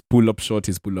way his pull up shot,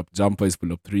 his pull up jumper, his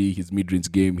pull up three, his mid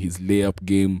range game, his layup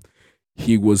game.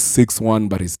 He was 6'1",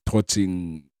 but he's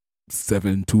touching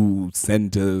 7'2"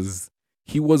 centers.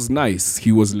 He was nice.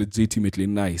 He was legitimately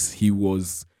nice. He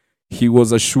was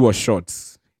a sure shot.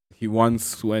 He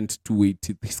once went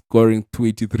 280, scoring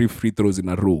 283 free throws in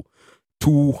a row.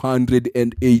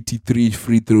 283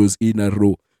 free throws in a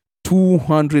row.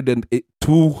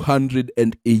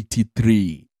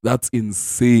 283. That's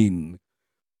insane.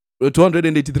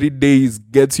 283 days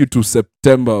gets you to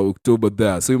September, October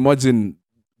there. So imagine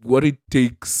what it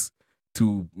takes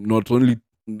to not only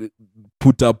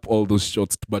put up all those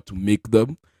shots, but to make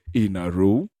them in a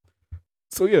row.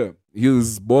 So yeah, he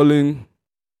was balling,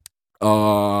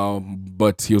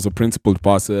 but he was a principled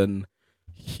person.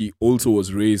 He also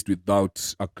was raised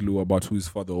without a clue about who his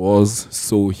father was.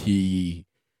 So in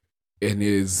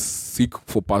his seek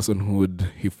for personhood,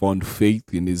 he found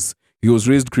faith in his. He was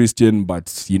raised Christian, but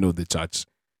the church.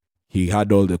 He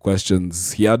had all the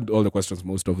questions. He had all the questions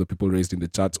most of the people raised in the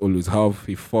church always have.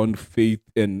 He found faith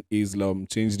in Islam,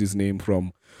 changed his name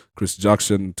from Chris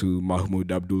Jackson to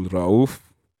Mahmoud Abdul Rauf.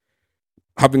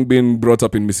 Having been brought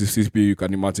up in Mississippi, you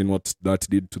can imagine what that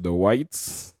did to the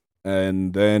whites.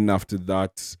 And then after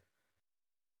that,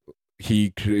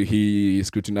 he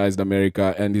scrutinized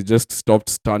America, and he just stopped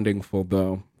standing for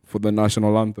the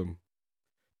national anthem,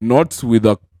 not with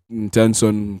a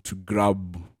intention to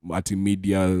grab at a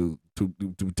media to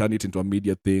turn it into a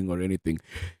media thing or anything.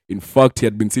 In fact, he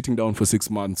had been sitting down for 6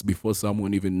 months before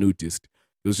someone even noticed.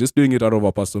 He was just doing it out of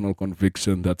a personal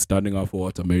conviction that standing up for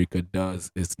what America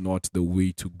does is not the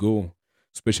way to go,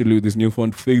 especially with this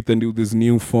newfound faith and with this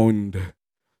newfound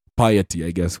piety,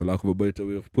 I guess, for lack of a better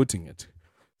way of putting it.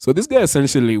 So this guy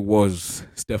essentially was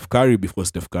Steph Curry before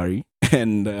Steph Curry,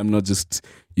 and I'm not just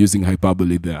using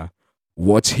hyperbole there.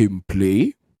 Watch him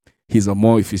play. He's a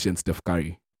more efficient Steph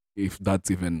Curry, if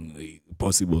that's even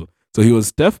possible. So he was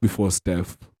Steph before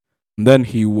Steph. And then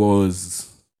he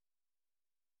was,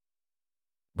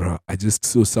 bro, I just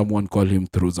saw someone call him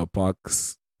Throza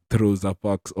Parks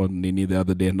on Nini the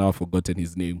other day, and now I've forgotten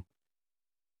his name.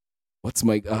 What's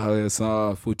my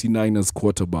 49ers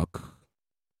quarterback?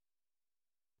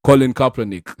 Colin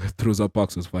Kaepernick. Throza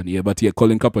Parks was funny, yeah, but yeah,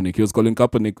 Colin Kaepernick. He was Colin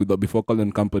Kaepernick before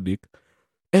Colin Kaepernick.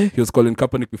 He was Colin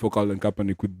Kaepernick before Colin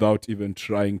Kaepernick without even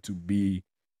trying to be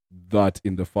that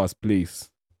in the first place.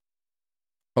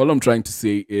 All I'm trying to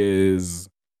say is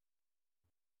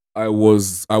I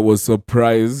was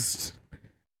surprised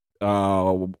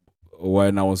uh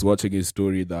when I was watching his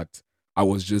story that I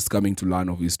was just coming to learn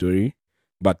of his story.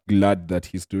 but glad that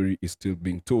his story is still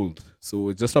being told. So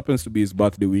it just happens to be his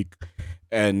birthday week.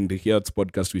 And here at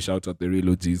Podcast, we shout out the real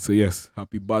OGs. So, yes,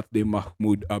 happy birthday,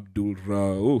 Mahmoud Abdul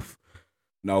Rauf.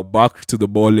 Now, back to the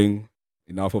bowling.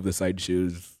 Enough of the side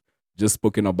shows. Just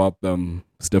spoken about them.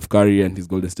 Steph Curry and his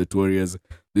Golden State Warriors.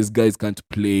 These guys can't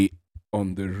play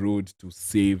on the road to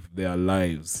save their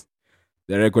lives.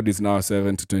 The record is now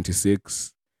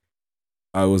 7-26.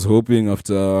 I was hoping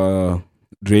after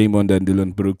Draymond and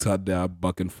Dylan Brooks had their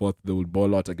back and forth, they would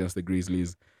ball out against the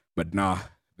Grizzlies. But nah,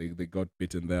 they got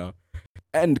beaten there.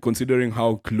 And considering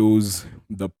how close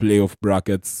the playoff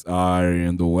brackets are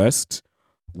in the West,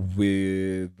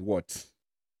 with what?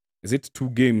 Is it 2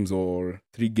 games or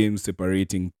 3 games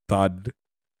separating third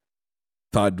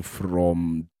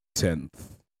from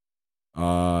 10th?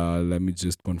 Let me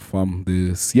just confirm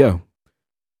this. Yeah,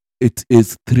 it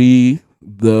is three.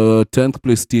 The 10th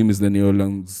place team is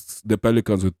the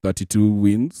Pelicans with 32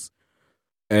 wins,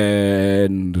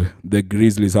 and the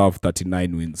Grizzlies have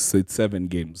 39 wins. So it's 7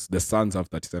 games. The Suns have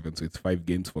 37, so it's 5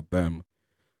 games for them.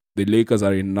 The Lakers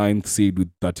are in ninth seed with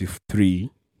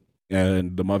 33,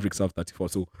 and the Mavericks have 34.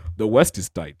 So the West is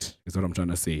tight, is what I'm trying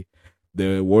to say.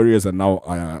 The Warriors are now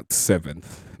at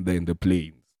seventh. They're in the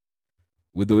play.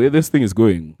 With the way this thing is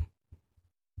going,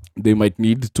 they might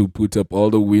need to put up all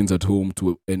the wins at home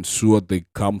to ensure they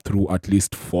come through at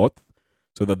least fourth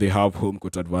so that they have home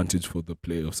court advantage for the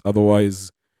playoffs.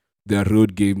 Otherwise, their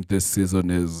road game this season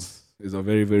is a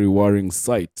very, very worrying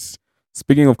sight.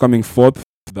 Speaking of coming fourth,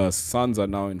 the Suns are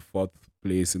now in fourth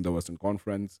place in the Western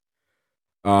Conference.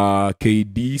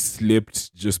 KD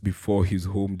slipped just before his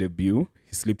home debut.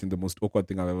 He slipped in the most awkward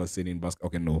thing I've ever seen in basketball.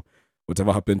 Okay, no.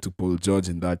 Whatever happened to Paul George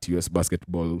in that US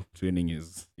basketball training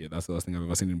that's the last thing I've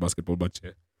ever seen in basketball. But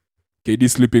yeah, KD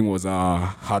slipping was a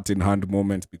heart in hand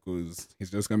moment because he's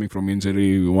just coming from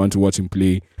injury. We want to watch him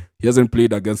play. He hasn't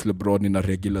played against LeBron in a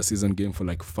regular season game for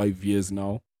like 5 years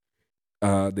now.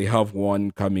 They have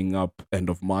one coming up end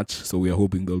of March, so we are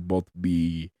hoping they'll both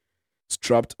be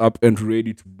strapped up and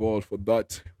ready to ball for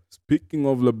that. Speaking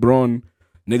of LeBron,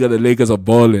 nigga, the Lakers are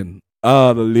balling.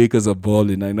 The Lakers are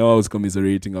balling. I know I was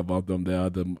commiserating about them the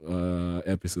other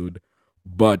episode,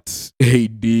 but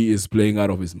AD is playing out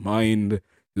of his mind.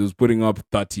 He was putting up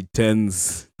 30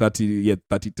 tens, 30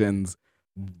 tens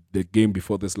the game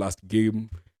before this last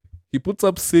game. He puts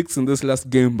up 6 in this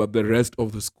last game, but the rest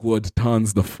of the squad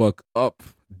turns the fuck up.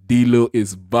 D'Lo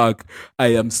is back. I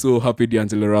am so happy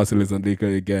D'Angelo Russell is on Laker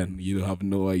again. You have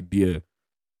no idea.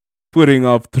 Putting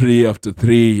up 3 after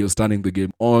 3, you're starting the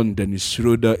game on. Dennis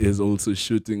Schroeder is also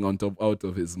shooting on top out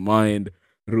of his mind.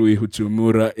 Rui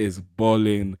Hachimura is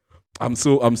balling. I'm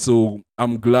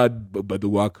glad by the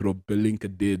work Rob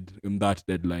Pelinka did in that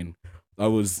deadline. I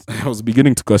was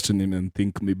beginning to question him and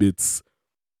think maybe it's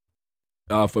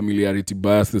familiarity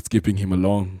bias that's keeping him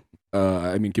along.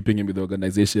 Keeping him with the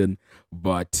organization,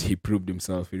 but he proved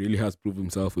himself. He really has proved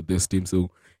himself with this team.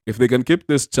 So if they can keep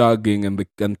this chugging and they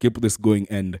can keep this going,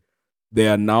 and they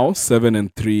are now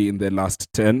 7-3 in their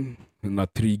last 10 in a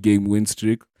 3-game win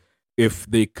streak. If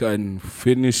they can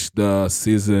finish the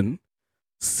season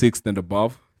 6th and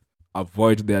above,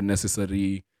 avoid the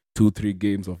unnecessary 2-3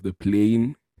 games of the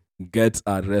plane, get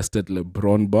arrested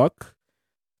LeBron back.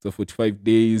 So 45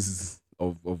 days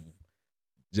of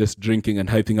just drinking and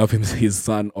hyping up his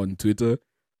son on Twitter,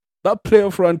 that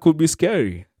playoff run could be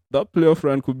scary. That playoff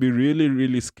run could be really,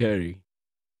 really scary.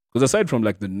 Because aside from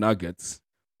like the Nuggets,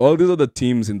 all these other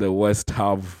teams in the West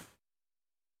have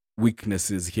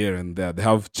weaknesses here and there. They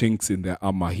have chinks in their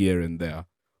armor here and there.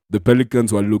 The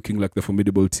Pelicans were looking like the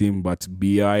formidable team, but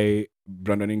BI,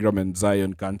 Brandon Ingram, and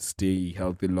Zion can't stay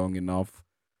healthy long enough.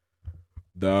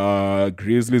 The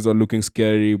Grizzlies are looking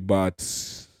scary, but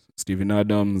Steven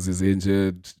Adams is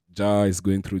injured. Ja is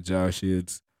going through Ja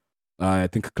shit. I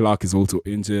think Clark is also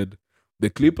injured. The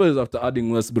Clippers, after adding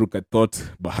Westbrook, I thought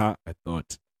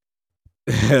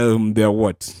they're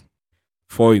what?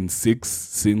 4-6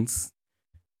 since.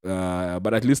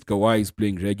 But at least Kawhi is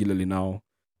playing regularly now.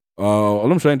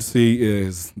 All I'm trying to say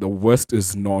is the West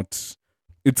is not.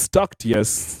 It's stacked,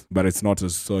 yes, but it's not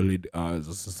as solid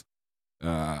as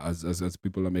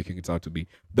people are making it out to be.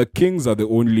 The Kings are the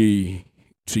only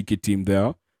tricky team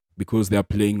there because they are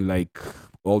playing like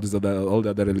all the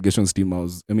other relegation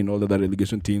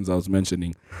teams I was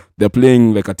mentioning. They're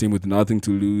playing like a team with nothing to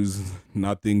lose,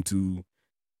 nothing to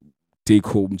take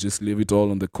home, just leave it all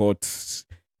on the court.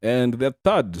 And they're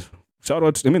third.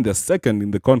 They're second in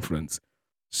the conference.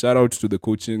 Shout out to the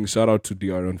coaching, shout out to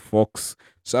De'Aaron Fox,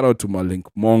 shout out to Malik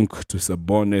Monk, to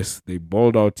Sabonis. They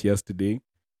balled out yesterday.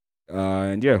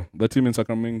 And yeah, the team in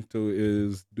Sacramento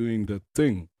is doing the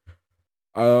thing.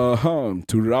 To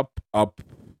wrap up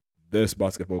this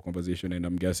basketball conversation, and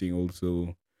I'm guessing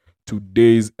also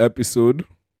today's episode.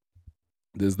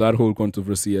 There's that whole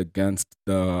controversy against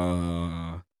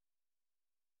the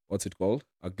what's it called?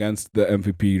 Against the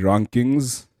MVP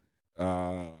rankings.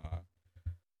 Uh,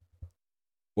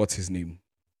 what's his name?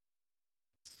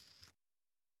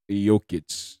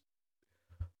 Jokic.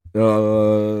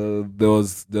 There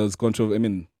was controversy. I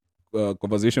mean,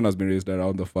 conversation has been raised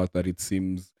around the fact that it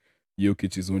seems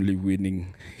Jokic is only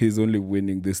winning. He's only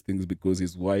winning these things because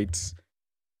he's white.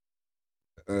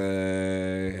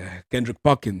 Kendrick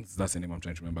Perkins, that's the name I'm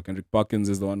trying to remember. Kendrick Perkins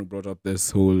is the one who brought up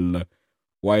this whole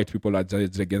white people are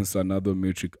judged against another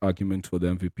metric argument for the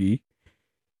MVP.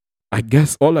 I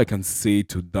guess all I can say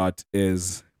to that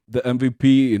is the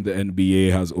MVP in the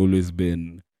NBA has always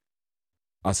been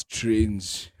a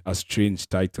strange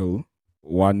title.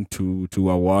 One to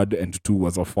award, and two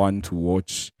was a fun to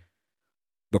watch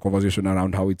the conversation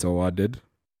around how it's awarded.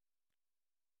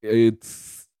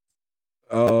 It's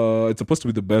it's supposed to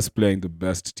be the best player in the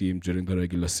best team during the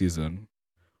regular season,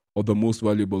 or the most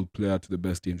valuable player to the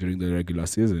best team during the regular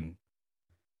season.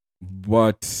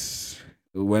 But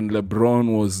when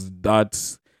LeBron was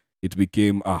that, it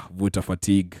became voter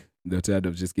fatigue. They're tired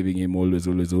of just giving him always,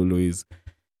 always, always.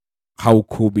 How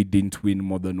Kobe didn't win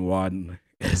more than one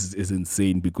is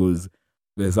insane because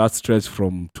there's that stretch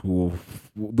from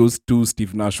those two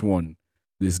Steve Nash won.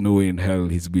 There's no way in hell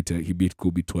he beat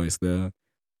Kobe twice there.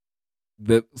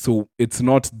 So it's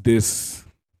not this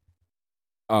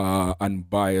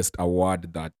unbiased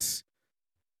award that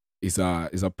is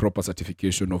a proper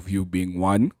certification of you being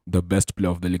one, the best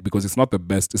player of the league, because it's not the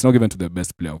best, it's not given to the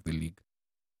best player of the league.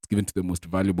 It's given to the most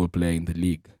valuable player in the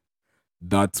league.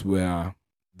 That's where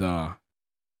the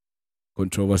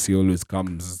controversy always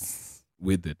comes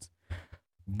with it.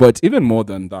 But even more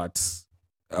than that,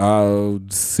 I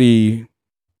would say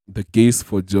the case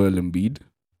for Joel Embiid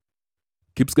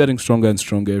keeps getting stronger and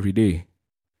stronger every day.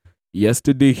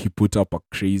 Yesterday he put up a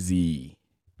crazy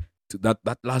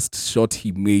that last shot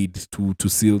he made to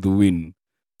seal the win,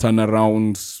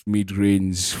 turnaround mid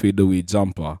range fadeaway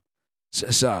jumper.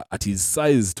 Shasha at his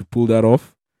size to pull that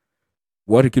off.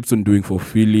 What he keeps on doing for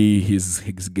Philly, his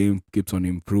game keeps on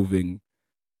improving.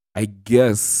 I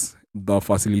guess the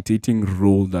facilitating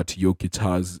role that Jokic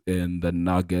has in the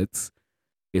Nuggets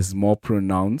is more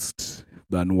pronounced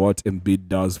than what Embiid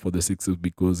does for the Sixers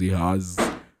because he has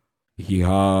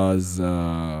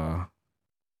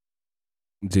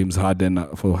James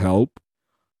Harden for help.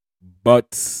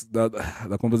 But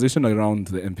the conversation around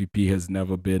the MVP has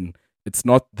never been. It's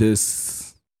not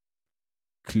this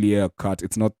clear cut.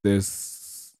 It's not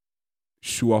this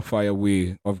surefire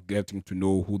way of getting to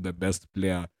know who the best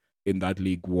player in that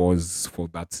league was for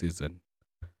that season.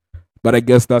 But I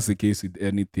guess that's the case with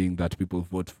anything that people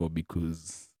vote for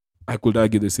because I could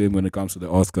argue the same when it comes to the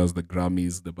Oscars, the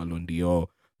Grammys, the Ballon d'Or,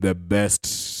 the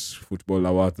best football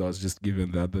award that was just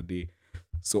given the other day.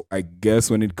 So I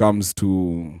guess when it comes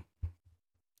to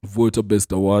voter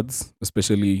based awards,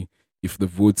 especially if the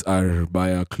votes are by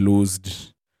a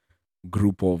closed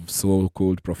group of so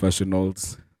called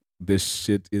professionals, this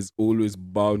shit is always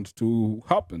bound to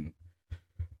happen.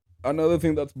 Another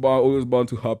thing that's always bound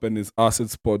to happen is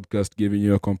Assets Podcast giving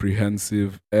you a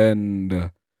comprehensive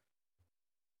and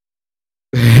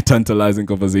tantalizing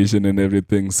conversation and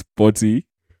everything spotty.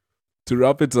 To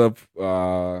wrap it up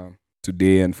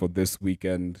today and for this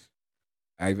weekend,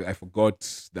 I forgot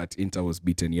that Inter was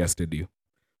beaten yesterday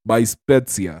by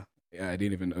Spezia. Yeah,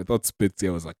 I thought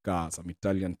Spezia was a car, some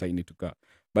Italian tiny to car.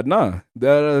 But nah,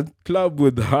 they're a club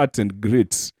with heart and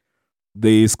grit.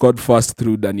 They scored first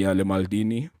through Daniele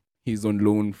Maldini. He's on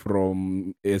loan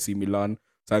from AC Milan.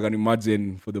 So I can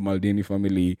imagine for the Maldini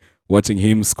family watching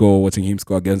him score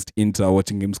against Inter,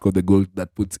 watching him score the goal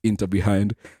that puts Inter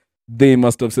behind. They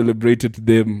must have celebrated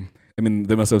them. I mean,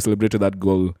 they must have celebrated that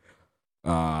goal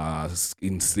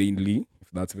insanely, if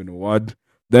that's even a word.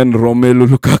 Then Romelu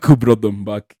Lukaku brought them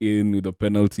back in with a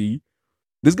penalty.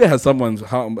 This guy has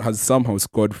somehow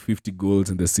scored 50 goals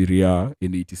in the Serie A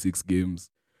in 86 games.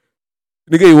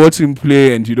 Nigga, you watch him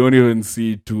play and you don't even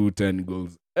see 2 10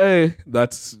 goals. Hey,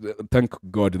 that's thank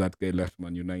God that guy left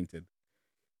Man United.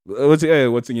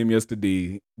 Watching him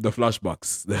yesterday, the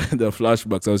flashbacks, the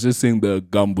flashbacks. I was just seeing the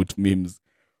gambut memes.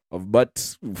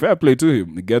 But fair play to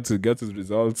him. He gets his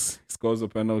results, scores a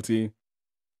penalty,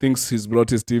 thinks he's brought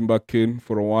his team back in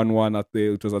for a 1-1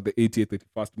 it was at the 80th,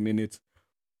 81st minute.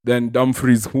 Then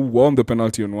Dumfries, who won the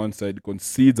penalty on one side,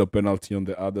 concedes a penalty on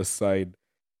the other side.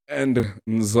 And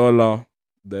Nzola,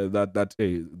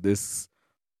 this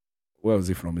where was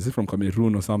he from? Is he from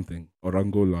Cameroon or something? Or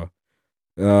Angola?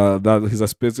 That he's a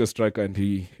Spezia striker and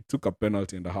he took a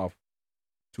penalty in the half.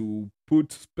 to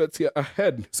put Spezia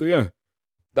ahead. So yeah,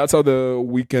 that's how the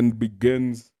weekend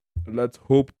begins. Let's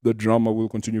hope the drama will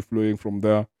continue flowing from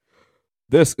there.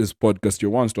 This is Podcast,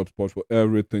 your one stop spot for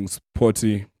everything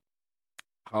sporty.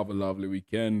 Have a lovely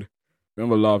weekend.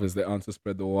 Remember, love is the answer.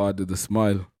 Spread the word with a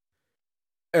smile.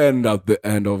 And at the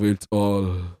end of it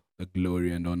all, the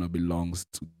glory and honor belongs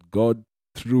to God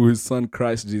through his son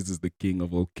Christ Jesus, the King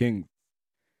of all kings.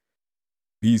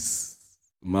 Peace.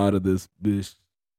 I'm out of this bitch.